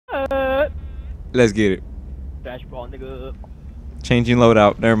Let's get it. Trash ball, nigga. Changing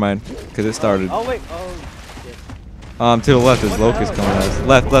loadout. Never mind, cause it started. Oh wait. Oh shit. To the left is Locust coming at us.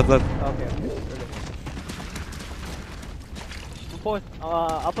 Left. Okay.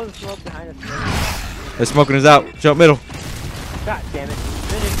 I'll put the smoke behind us. They're smoking us out. Jump middle. God damn it.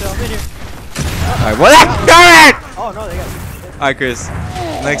 Mid here. Alright, what? Got it! Oh no, they got. Alright, Chris.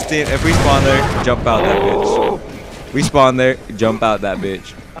 Next team, if we spawn there, jump out that bitch. We spawn there, jump out that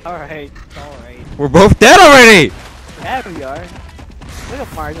bitch. Alright. We're both dead already! Yeah, we are. Look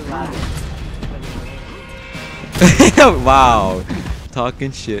at Martin laughing. Wow.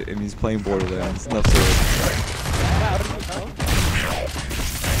 Talking shit and he's playing Borderlands. Enough said.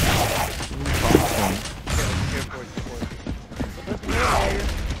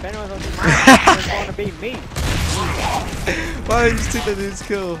 Why did you just take that dude's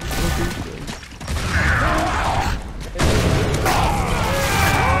kill?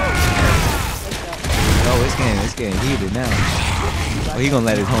 Oh, it's getting heated now. Oh, he gonna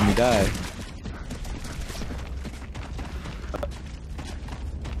let his homie die.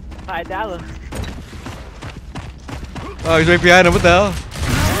 Hi, Dallas. Oh, he's right behind him. What the hell?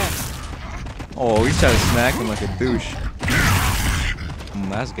 Oh, he's trying to smack him like a douche.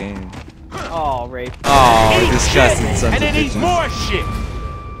 Last game. Oh, rape. Oh, disgusting sons of And it needs bitches. more shit.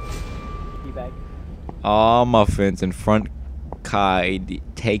 All muffins in front. Kai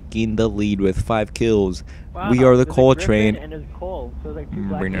taking the lead with 5 kills. Wow, We are the there's coal a Griffin train. And there's coal, so there's like 2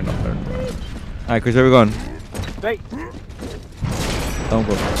 black Bring it people. up there. Alright, Chris, where we going? Straight. Don't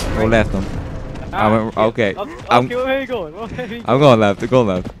go. Go left them. Okay. Okay, where are you going? I'm going left. Go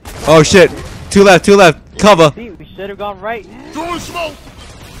left. Oh shit! 2 left. Cover. See, we should have gone right. Throwing smoke.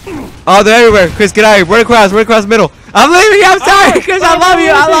 Oh, they're everywhere. Chris, get out of here. Run across the middle. I'm leaving you. I'm sorry, Chris. I love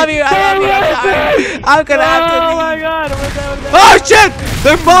you. I'm gonna have to leave. Oh my god. Oh shit!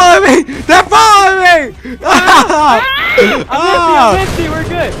 They're following me. I'm empty. We're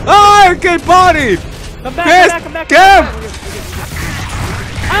good. Oh, you're good bodied. Come back. Chris, Come back. get him.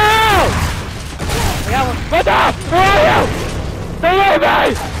 Ow! I got one. What the? Where are you? Stay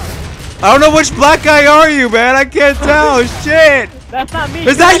away, I don't know which black guy are you, man. I can't tell. Shit. That's not me.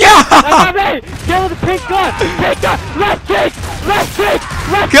 Is that you? That's not me. Kill with the pink gun. Pink gun. Left cheek.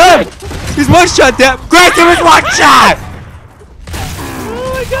 Good. He's one shot down. Great, he was one shot. Oh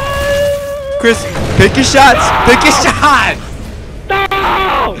my god. Chris, pick your shots.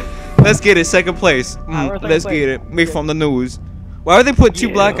 No! Let's get it. Second place. Let's get it. Me from the news. Why would they put 2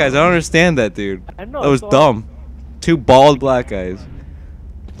 black guys? I don't understand that, dude. I know, That was dumb. 2 bald black guys.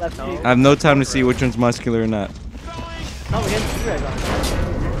 Left cheek. I have no time to see which one's muscular or not. No, we had 2 guys on.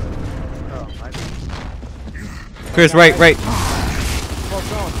 Oh, my bad. Chris, right. Smoke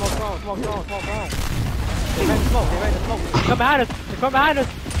throwing. They ran the smoke. Come behind us.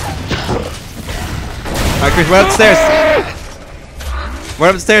 Alright, Chris, run upstairs.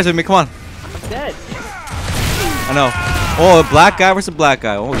 Run upstairs with me. Come on. I'm dead. I know. Oh, a black guy versus a black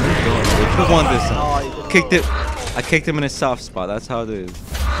guy. Oh, who won this time? Kicked it. I kicked him in his soft spot. That's how it is.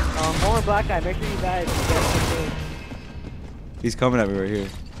 More black guy. Make sure you die. He's coming at me right here.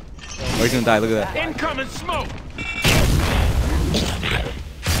 Oh, he's gonna die. Look at that. Incoming smoke.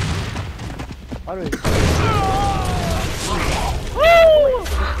 How do we?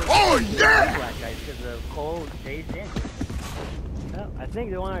 Oh yeah! Black guys, because the cold stays in. No, I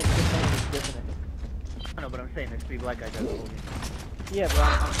think the one I just saying is different. I know, but I'm saying there's 3 black guys that are holding. Yeah, but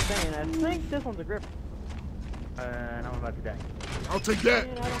I'm saying I think this one's a grip. And I'm about to die. I'll take that.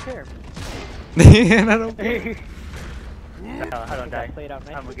 And I don't care. And I don't care. I don't die. Play it out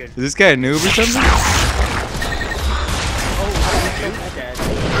nice. I'm good. Is this guy a noob or something?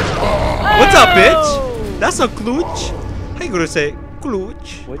 What's up, bitch? That's a klooch. How you gonna say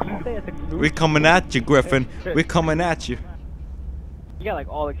klooch? What did you say? It's a klooch? We coming at you, Griffin. We coming at you. You got like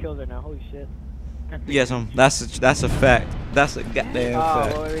all the kills right now. Holy shit. Yes, that's a fact. That's a goddamn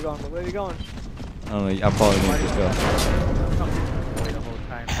fact. Where are we going? Where are we going? I don't know. I'm following you. Just go.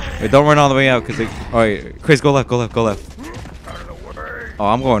 Wait, don't run all the way out, cause they. Alright, Chris, go left. Oh,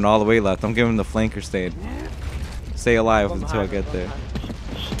 I'm going all the way left. I'm giving the flanker stand. Stay alive until I get there.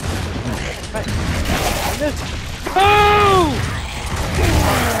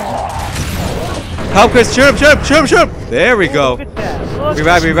 Help, Chris! Shoot him! There we go.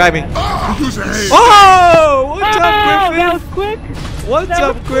 Revive me. Oh! What's up, Griffin? That was quick. What's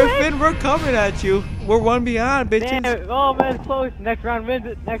up, Griffin? We're coming at you. We're 1 behind, bitches. Damn, oh man, it's close. Next round wins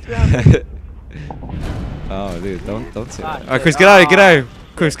it. Next round. Oh, dude, don't say that. Alright, Chris, get out of here.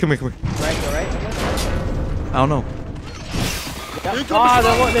 Chris, come here. Right, I don't know. they're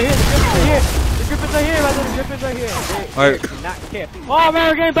here. The Griffins are here. The Griffins are here. Alright. Not care. Oh man,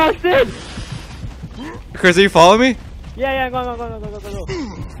 we're getting busted. Chris, are you following me? Yeah, go.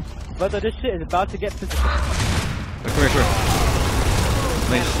 But this shit is about to get physical. Come here.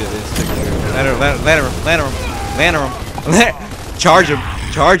 Nice shit. Land him.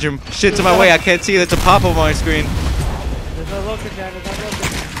 Charge him. Shit's in my way. I can't see. That's a pop up on my screen. There's no local, John.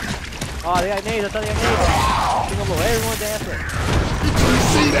 Oh, they got nades. I thought they got nades. Blow everyone dancing.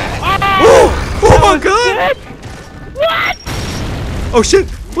 See that? Oh my god! What? Oh shit!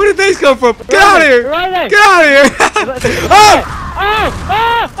 Where did these come from? Get out of here! Right Get out of here! Oh!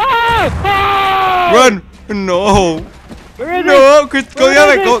 Run! No! Where is No! Chris, go the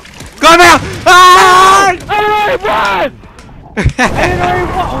other way! Go now! Ah!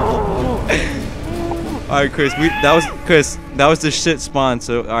 Alright, Chris, that was the shit spawn,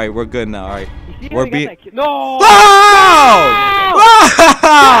 so alright, we're good now, alright. We're being No!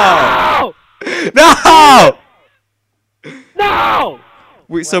 No!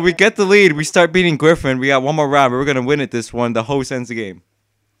 So we get the lead, we start beating Griffin, we got one more round, but we're gonna win it this one. The host ends the game.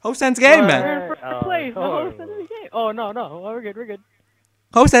 Host ends the game, man. We're in first place. The host ends the game. Oh no. Oh, we're good.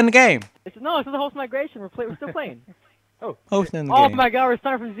 Host end the game. It's the host migration. We're still playing. Oh. Host end the Oh game. my god, we're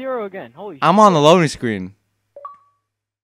starting from 0 again. Holy shit. I'm on the loading screen.